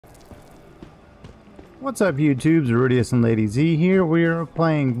What's up, YouTubes? Iridius and Lady Z here. We are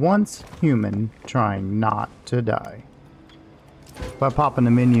playing Once Human, trying not to die. If I pop in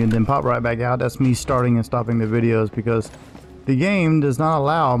the menu and then pop right back out, that's me starting and stopping the videos because the game does not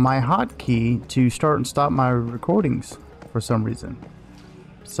allow my hotkey to start and stop my recordings for some reason.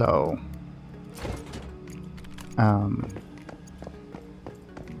 So, because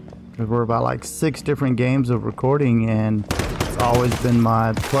we're about like 6 different games of recording, and it's always been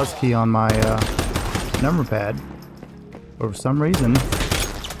my plus key on my number pad. But for some reason,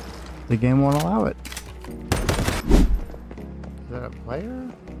 the game won't allow it. Is that a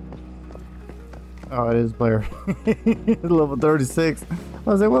player? Oh, it is a player. Level 36. I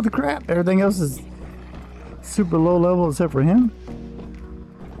was like, what the crap? Everything else is super low level except for him.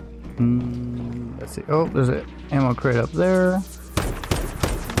 Let's see. Oh, there's an ammo crate up there.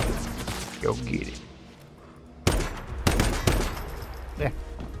 Go get it. Yeah.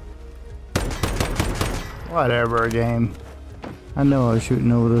 Whatever, game. I know I was shooting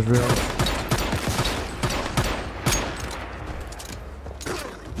over this rail.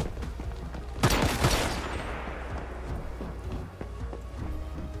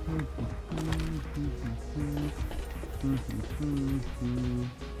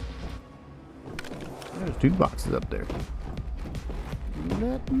 There's 2 boxes up there.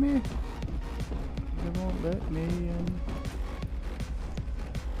 Let me. They won't let me in.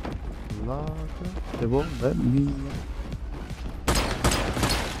 They won't let me in.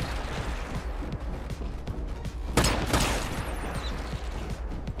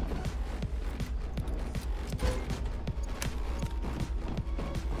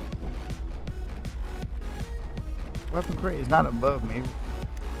 Weapon crate is not above me.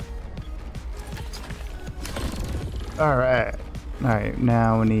 Alright. Alright,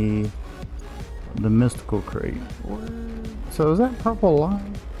 now we need the mystical crate. So is that purple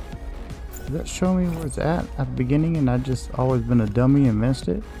line? Does that show me where it's at the beginning and I've just always been a dummy and missed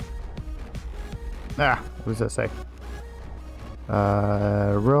it? Ah, what does that say?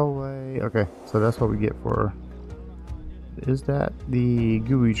 Railway. Okay, so that's what we get for. Is that the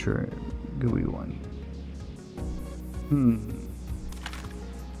gooey one?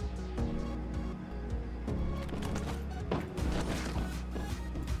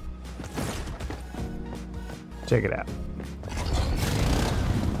 Check it out.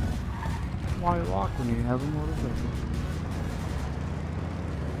 Why walk when you have a motorcycle?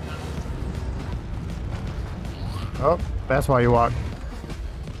 Oh, that's why you walk.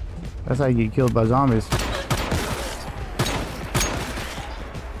 That's how you get killed by zombies.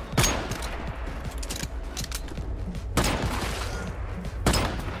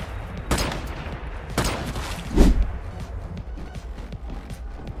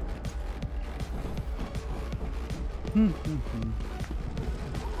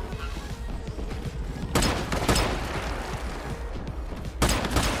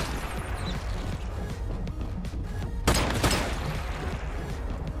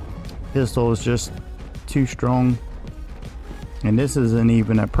 Pistol is just too strong, and this isn't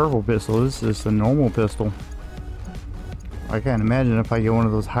even a purple pistol. This is a normal pistol. I can't imagine if I get one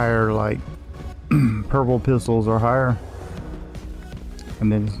of those higher, like purple pistols or higher,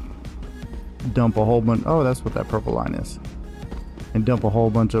 and then dump a whole bunch. Oh, that's what that purple line is. And dump a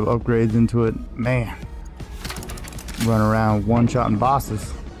whole bunch of upgrades into it. Man, run around one-shotting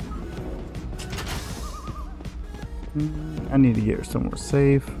bosses. I need to get her somewhere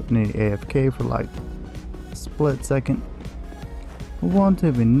safe. I need AFK for like a split second. I won't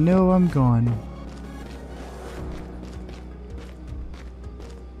even know I'm gone.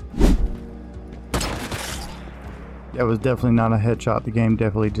 That was definitely not a headshot. The game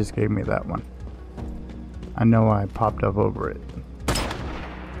definitely just gave me that one. I know I popped up over it.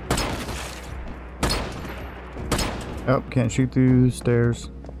 Oh, can't shoot through stairs.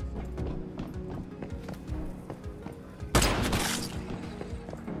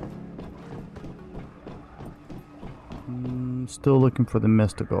 Still looking for the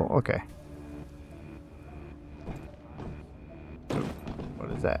mystical. Okay.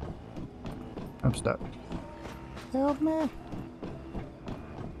 What is that? I'm stuck. Help me.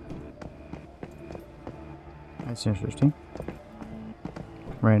 That's interesting.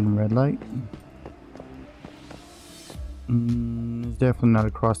 Random red light. It's definitely not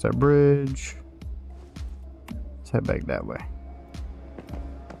across that bridge. Let's head back that way.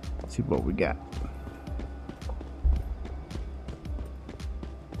 See what we got.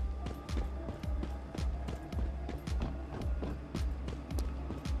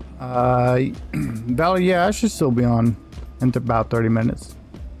 Valley, yeah, I should still be on in about 30 minutes.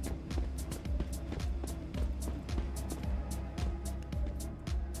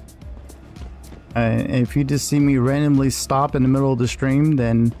 If you just see me randomly stop in the middle of the stream,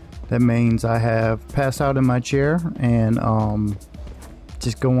 then that means I have passed out in my chair and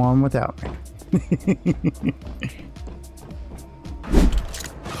just go on without me.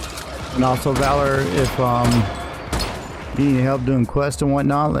 And also, Valor, if you need help doing quests and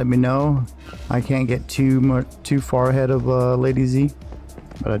whatnot, let me know. I can't get too far ahead of Lady Z,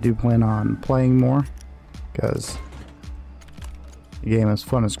 but I do plan on playing more because the game is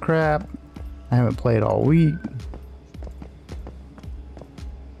fun as crap. I haven't played all week.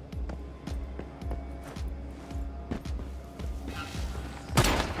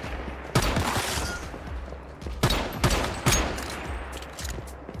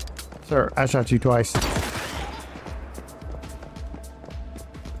 Sir, I shot you twice.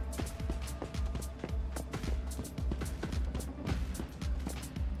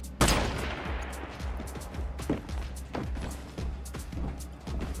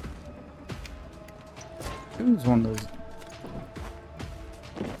 It was one of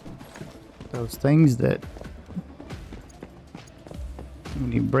those things that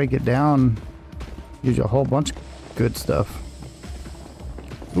when you break it down gives you a whole bunch of good stuff.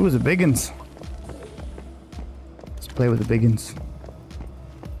 Ooh, the biggins. Let's play with the biggins.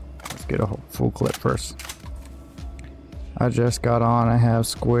 Let's get a whole full clip first. I just got on. I have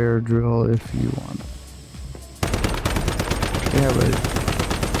square drill if you want. We have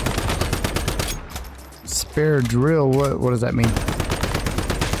a spare drill. What does that mean?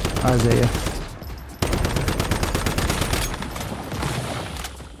 Isaiah.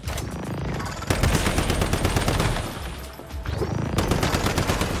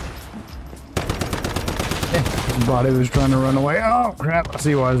 Body was trying to run away. Oh crap, I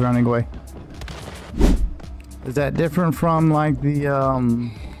see why I was running away. Is that different from like the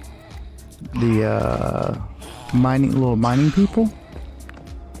little mining people?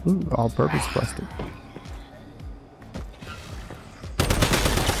 Ooh, all-purpose plastic.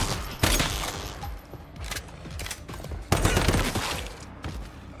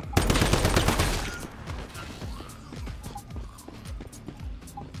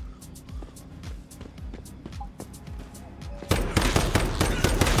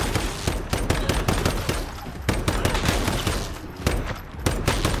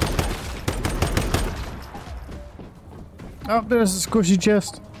 Oh, there's a squishy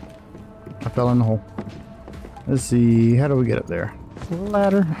chest. I fell in the hole. Let's see, how do we get up there?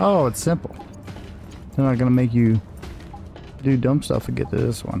 Ladder. Oh, it's simple. They're not gonna make you do dumb stuff to get to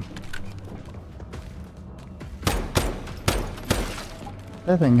this one.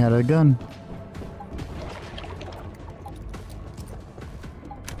 That thing had a gun.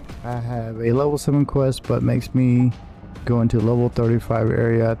 I have a level 7 quest, but makes me go into level 35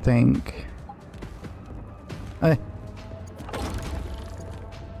 area, I think. Hey.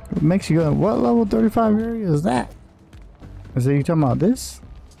 It makes you go, what level 35 area is that? Is that you talking about this?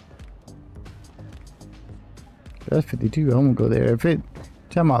 That's 52, I won't go there. If it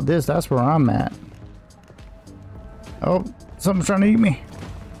talking about this, that's where I'm at. Oh, something's trying to eat me.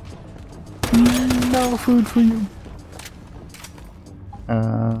 No food for you.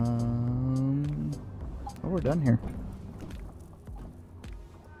 Oh, we're done here.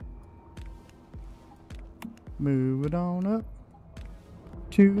 Move it on up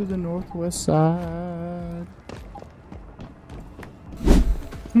to the northwest side.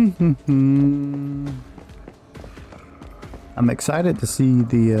 I'm excited to see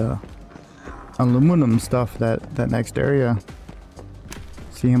the aluminum stuff that next area.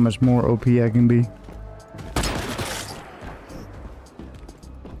 See how much more OP I can be.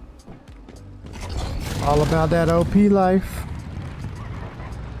 All about that OP life.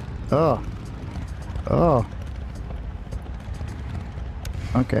 Oh. Oh.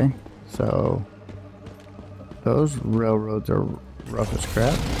 Okay, so those railroads are rough as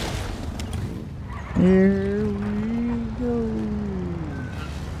crap. Here we go.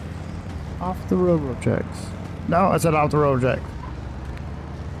 Off the railroad tracks. No, I said off the railroad track.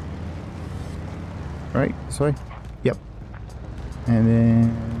 Right, this way? Yep. And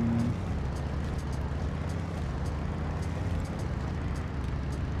then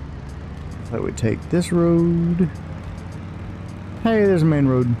so we take this road. Hey, there's a main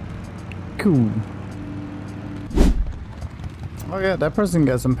road. Cool. Oh yeah, that person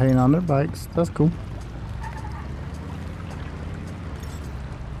got some paint on their bikes. That's cool.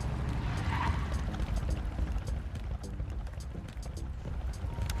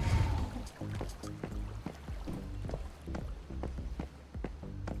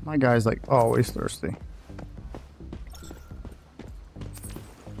 My guy's like always thirsty.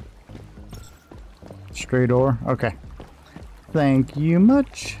 Straight door? Okay. Thank you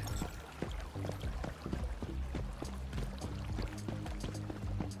much.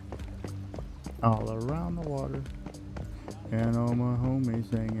 All around the water. And all my homies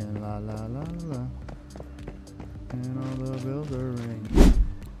singing la la la la. And all the bells are ringing.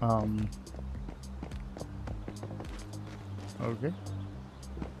 Okay.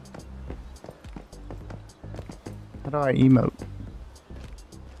 How do I emote?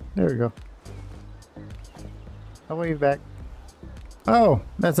 There we go. I'll wave back. Oh,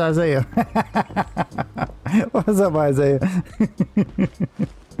 that's Isaiah. What's up, Isaiah?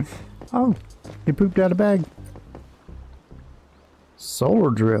 Oh, he pooped out a bag. Solar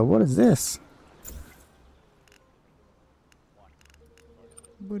drill, what is this?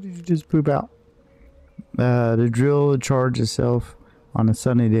 What did you just poop out? The drill charges itself on the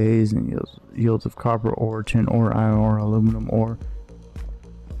sunny days and yields of copper ore, tin ore, iron ore, aluminum ore.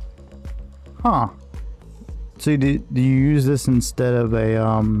 Huh. So do you use this instead of a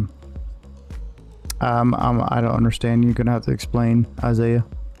I don't understand. You're gonna have to explain, Isaiah.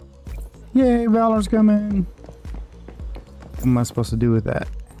 Yay, Valor's coming. What am I supposed to do with that?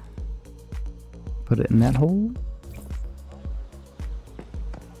 Put it in that hole?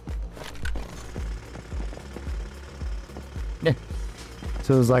 Yeah.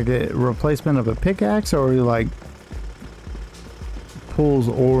 So it's like a replacement of a pickaxe, or like pulls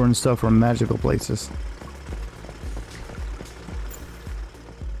ore and stuff from magical places?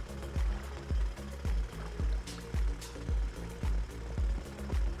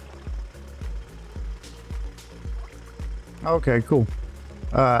 Okay, cool.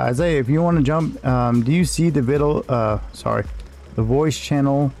 Isaiah, if you want to jump, do you see the the voice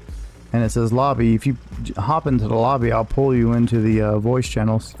channel, and it says lobby? If you hop into the lobby, I'll pull you into the voice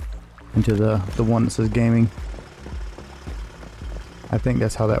channels, into the one that says gaming. I think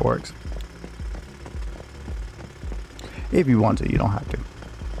that's how that works. If you want to, you don't have to.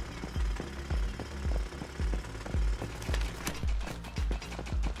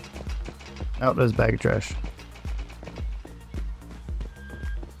 Oh, there's a bag of trash.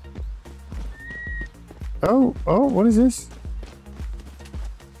 Oh, what is this?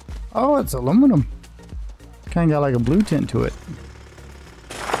 Oh, it's aluminum. Kind of got like a blue tint to it.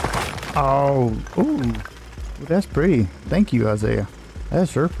 Oh, ooh, that's pretty. Thank you, Isaiah.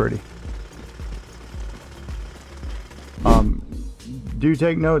 That's sure pretty. Do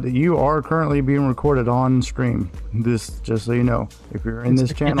take note that you are currently being recorded on stream. This, just so you know, if you're in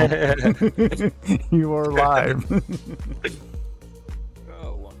this channel, you are live.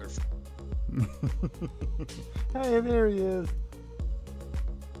 Oh, wonderful. Hey, there he is.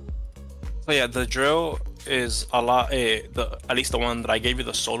 So yeah, the drill is a lot. At least the one that I gave you,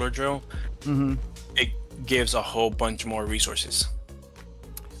 the solar drill, it gives a whole bunch more resources.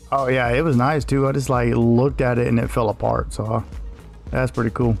 Oh yeah, it was nice too. I just like looked at it and it fell apart. So that's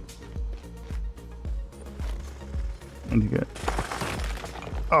pretty cool. And good.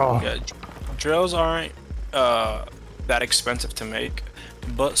 Oh Yeah, drills aren't that expensive to make,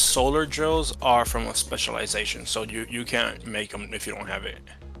 but solar drills are from a specialization, so you can't make them if you don't have it.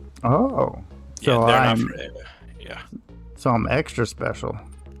 Oh, Yeah, so they're not for it. Yeah. So I'm extra special.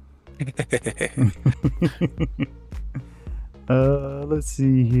 Let's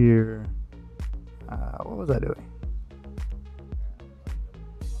see here. What was I doing?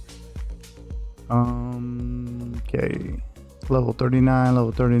 Okay. Level 39,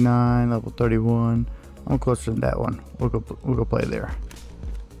 level 39, level 31. I'm closer to that one. We'll go play there.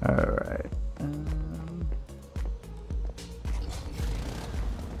 All right.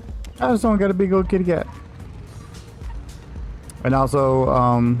 I just don't got a big old kitty cat. And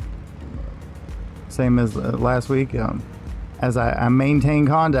also, same as last week, as I maintain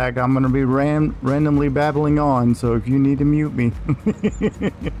contact, I'm going to be randomly babbling on, so if you need to mute me.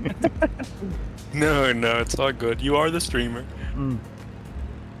 No, it's all good. You are the streamer.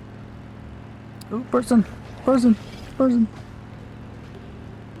 Ooh, person.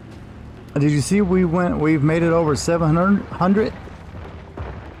 Did you see we've made it over 700?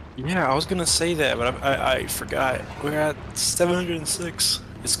 Yeah, I was gonna say that, but I forgot. We're at 706.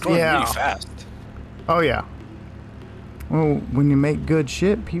 It's growing really fast. Oh yeah. Well, when you make good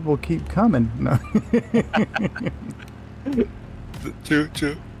shit, people keep coming. No.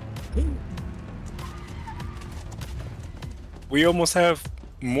 True. We almost have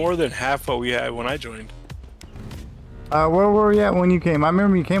more than half what we had when I joined. Where were we at when you came? I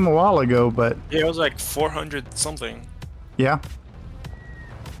remember you came a while ago, but Yeah, it was like 400 something. yeah,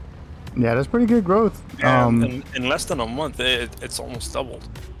 that's pretty good growth. In less than a month, it's almost doubled.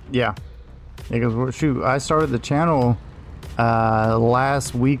 Yeah, because shoot, I started the channel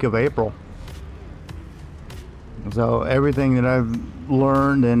last week of April, so everything that I've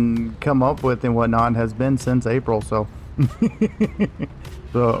learned and come up with and whatnot has been since April. So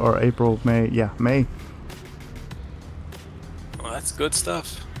Or April, May. Yeah, May. Well, that's good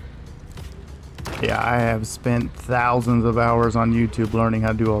stuff. Yeah, I have spent thousands of hours on YouTube learning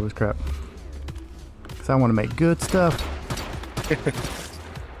how to do all this crap. Because I want to make good stuff.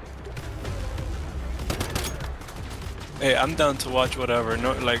 Hey, I'm down to watch whatever.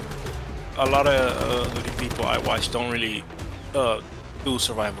 No, like a lot of the people I watch don't really do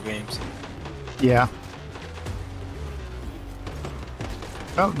survival games. Yeah.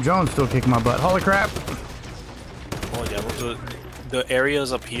 Oh, John's still kicking my butt. Holy crap! Oh yeah, the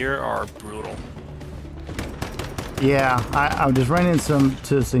areas up here are brutal. Yeah, I just ran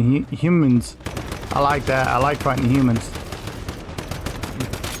into some humans. I like that. I like fighting humans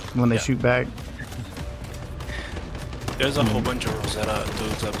when they shoot back. There's a whole bunch of Rosetta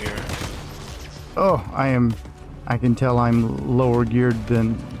dudes up here. Oh, I can tell I'm lower geared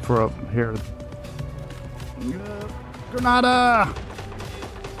than for up here. Granada!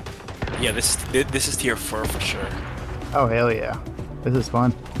 Yeah, this is tier 4 for sure. Oh hell yeah, this is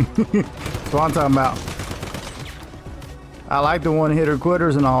fun. That's what I'm talking about. I like the one-hitter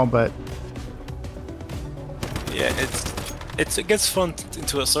quitters and all, but yeah, it gets fun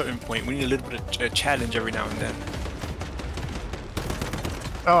to a certain point. We need a little bit of a challenge every now and then.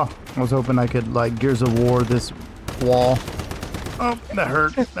 oh, I was hoping I could like Gears of War this wall. Oh, that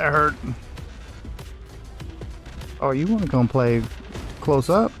hurt. That hurt. Oh, you want to come play close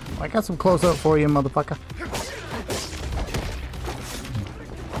up? I got some close up for you, motherfucker.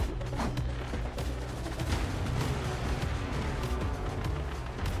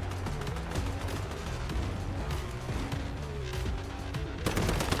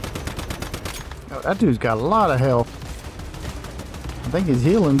 Oh, that dude's got a lot of health. I think he's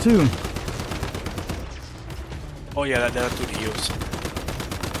healing too. Oh yeah, that dude heals.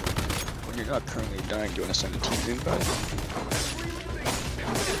 When you're not currently dying, do you want to send a team invite?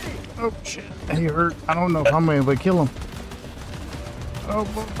 Oh shit, he hurt. I don't know if I'm able to kill him. Oh,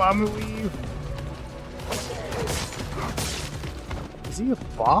 bomb weave. Is he a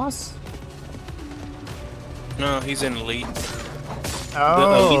boss? No, he's an elite.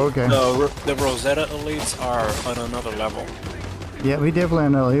 Oh, okay. The Rosetta elites are on another level. Yeah, we definitely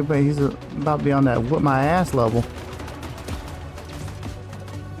know, but he's about to be on that whoop my ass level.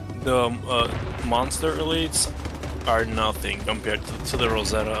 The monster elites are nothing compared to the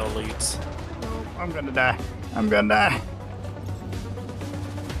Rosetta elites. Oh, I'm gonna die. I'm gonna die.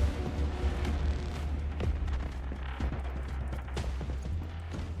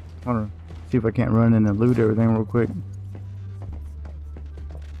 Hold on. See if I can't run in and loot everything real quick.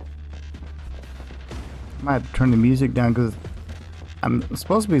 Might have to turn the music down because I'm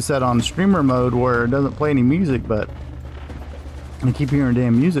supposed to be set on streamer mode where it doesn't play any music, but I keep hearing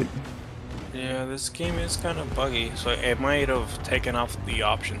damn music. Yeah, this game is kind of buggy, so it might have taken off the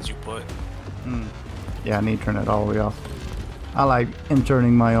options you put. Yeah, I need to turn it all the way off. I like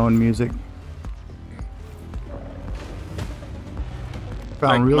inserting my own music.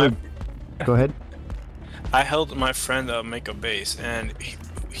 Found really... Go ahead. I helped my friend make a base, and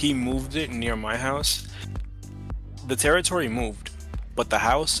he moved it near my house. The territory moved, but the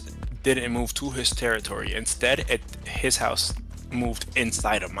house didn't move to his territory. Instead, his house moved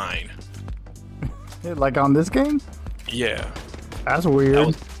inside of mine. Like on this game? Yeah. That's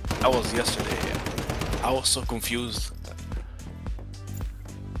weird. That was yesterday. Yeah. I was so confused.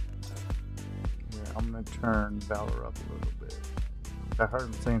 Yeah, I'm gonna turn Valor up a little bit. I heard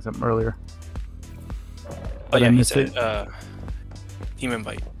him saying something earlier. Oh yeah, he said team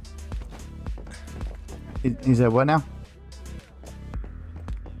invite. He said what now?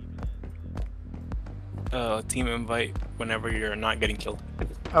 Team invite whenever you're not getting killed.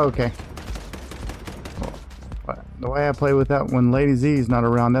 Okay. Well, the way I play with that when Lady Z is not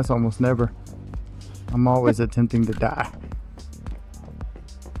around, that's almost never. I'm always attempting to die.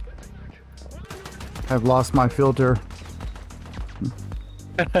 I've lost my filter.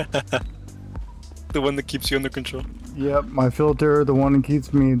 The one that keeps you under control. Yep, my filter, the one that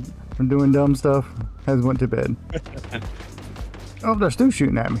keeps me from doing dumb stuff, has went to bed. Oh, they're still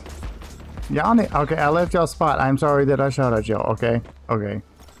shooting at me. Y'all need, okay, I left y'all spot. I'm sorry that I shot at y'all, okay? Okay.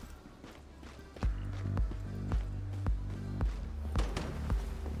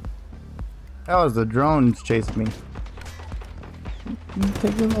 That was the drones chasing me.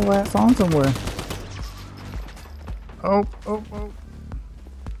 Take your little ass on somewhere. Oh.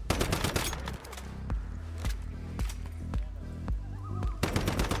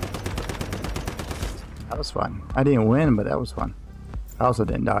 That was fun. I didn't win, but that was fun. I also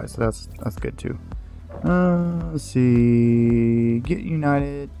didn't die, so that's good too. Let's see. Get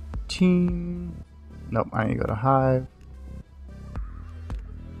United. Team. Nope, I need to go to Hive.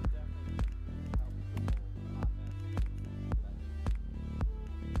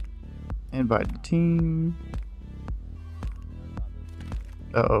 Invite the team.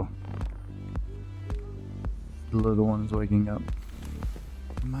 Uh-oh. The little one is waking up.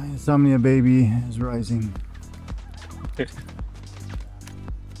 My insomnia baby is rising. Is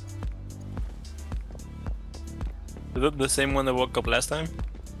it the same one that woke up last time?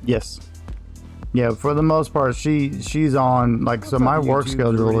 Yes. Yeah, for the most part, she's on, like, so my work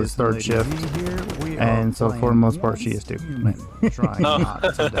schedule is third shift, and so for the most part, she is too.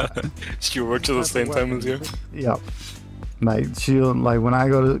 She works at the same time as you? Yep. Like, she'll, like, when I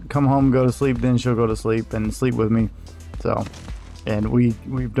come home, go to sleep, then she'll go to sleep and sleep with me. So, and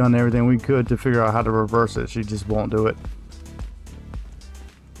we've done everything we could to figure out how to reverse it. She just won't do it.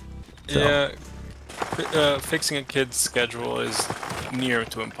 So. Yeah, fixing a kid's schedule is near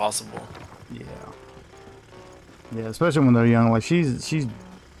to impossible. Yeah. Yeah, especially when they're young. Like she's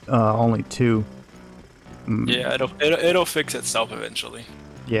only 2. Yeah, it'll fix itself eventually.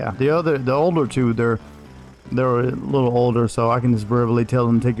 Yeah, the older 2, they're a little older, so I can just verbally tell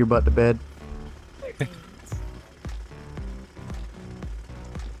them take your butt to bed.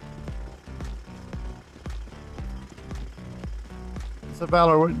 So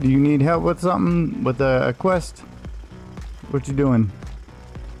Valor, do you need help with something with a quest? What you doing?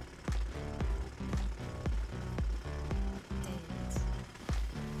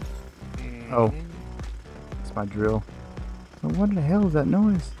 Oh, it's my drill. What the hell is that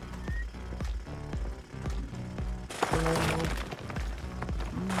noise?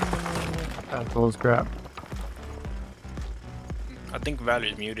 That's full of crap. I think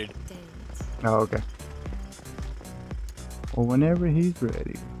Valer's muted. Oh, okay. Well, whenever he's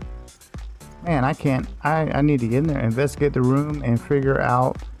ready. Man, I can't. I need to get in there, investigate the room, and figure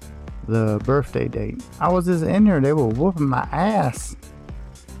out the birthday date. I was just in there. They were whooping my ass.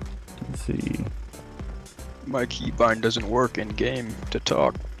 Let's see. My keybind doesn't work in game to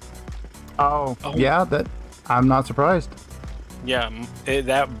talk. Oh, yeah. That I'm not surprised. Yeah,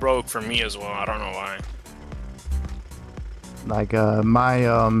 that broke for me as well. I don't know why. Like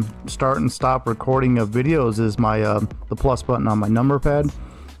my start and stop recording of videos is my the plus button on my number pad,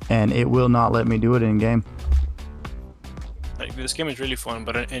 and it will not let me do it in game. Like, this game is really fun,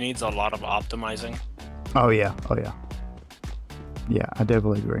 but it needs a lot of optimizing. Oh yeah, yeah. I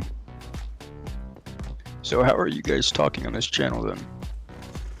definitely agree. So how are you guys talking on this channel then?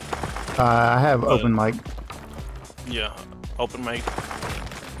 I have open mic. Yeah, open mic,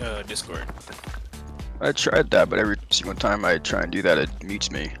 Discord. I tried that, but every single time I try and do that, it mutes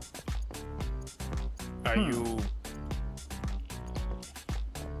me. Are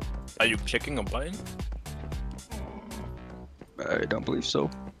you clicking a button? I don't believe so.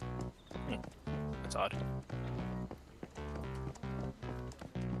 That's odd.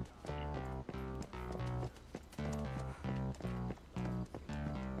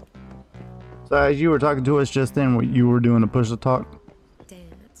 So as you were talking to us just then, what you were doing a push to talk?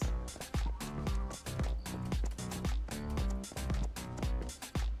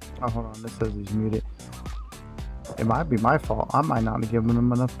 Oh, hold on. This says he's muted. It might be my fault. I might not have given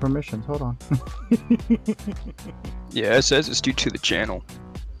him enough permissions. Hold on. Yeah, it says it's due to the channel.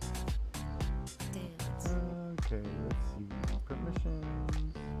 Okay, let's see.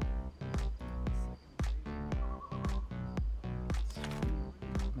 Permissions.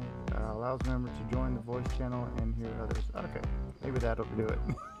 Allows members to join the voice channel and hear others. Okay, maybe that'll do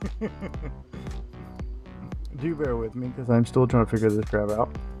it. Do bear with me because I'm still trying to figure this crap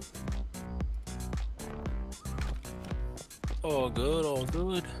out. All good, all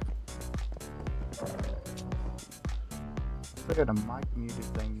good. I got a mic muted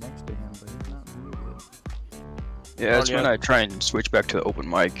thing next to him, but he's not muted. Yeah, that's when I try and switch back to the open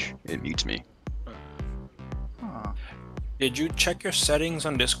mic, it mutes me. Huh. Did you check your settings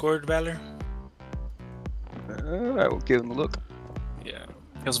on Discord, Valor? I will give them a look. Yeah,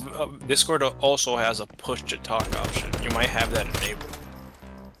 because Discord also has a push to talk option. You might have that enabled.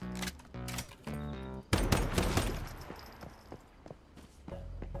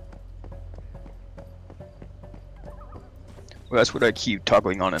 Well, that's what I keep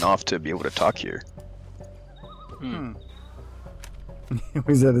toggling on and off to be able to talk here.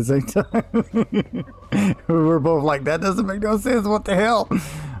 We said at the same time. We were both like, that doesn't make no sense. What the hell?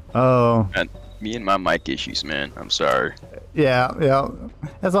 Oh. And me and my mic issues, man. I'm sorry. Yeah.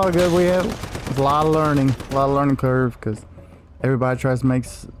 That's all good. We have a lot of learning curve because everybody tries to make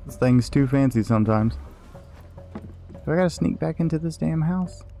things too fancy sometimes. Do I gotta sneak back into this damn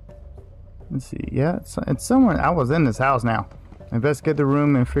house? Let's see. Yeah, it's somewhere. I was in this house now. Investigate the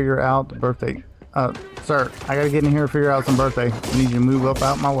room and figure out the birthday. Sir, I gotta get in here and figure out some birthday. I need you to move up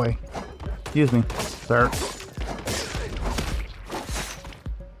out my way. Excuse me, sir.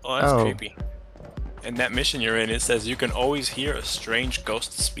 Oh, that's Oh. creepy. And that mission you're in, it says you can always hear a strange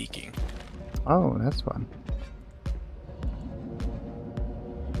ghost speaking. Oh, that's fun.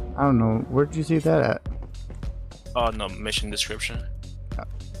 I don't know. Where'd you see that at? Oh, no, mission description.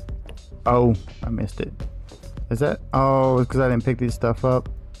 Oh, I missed it. Is that? Oh, it's because I didn't pick these stuff up.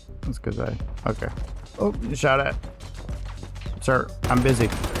 That's because okay. Oh, you shot at. Sir, I'm busy.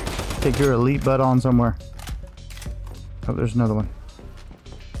 Take your elite butt on somewhere. Oh, there's another one.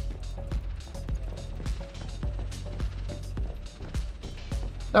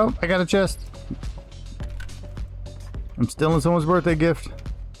 Oh, I got a chest. I'm stealing someone's birthday gift.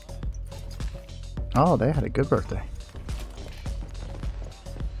 Oh, they had a good birthday.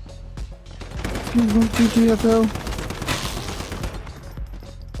 GTFO.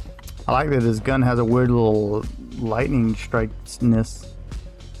 I like that his gun has a weird little lightning strike-ness.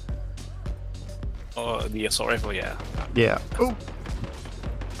 Oh, the assault rifle, yeah. Yeah. Oh.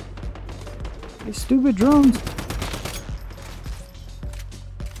 These stupid drones.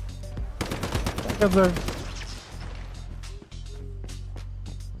 Back up there.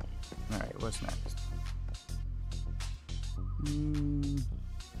 Alright, what's next?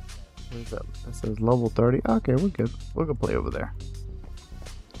 What is that? That says level 30. Okay, we're good. We'll go play over there.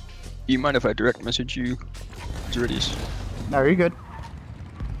 You mind if I direct message you? Zeridius. No, you're good.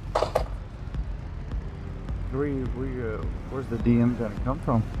 Where's the DM gonna come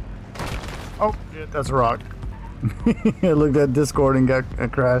from? Oh, shit, that's a rock. I looked at Discord and got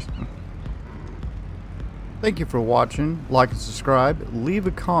crashed. Thank you for watching. Like and subscribe, leave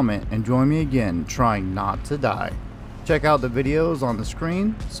a comment, and join me again trying not to die. Check out the videos on the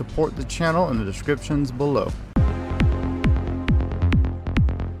screen, support the channel in the descriptions below.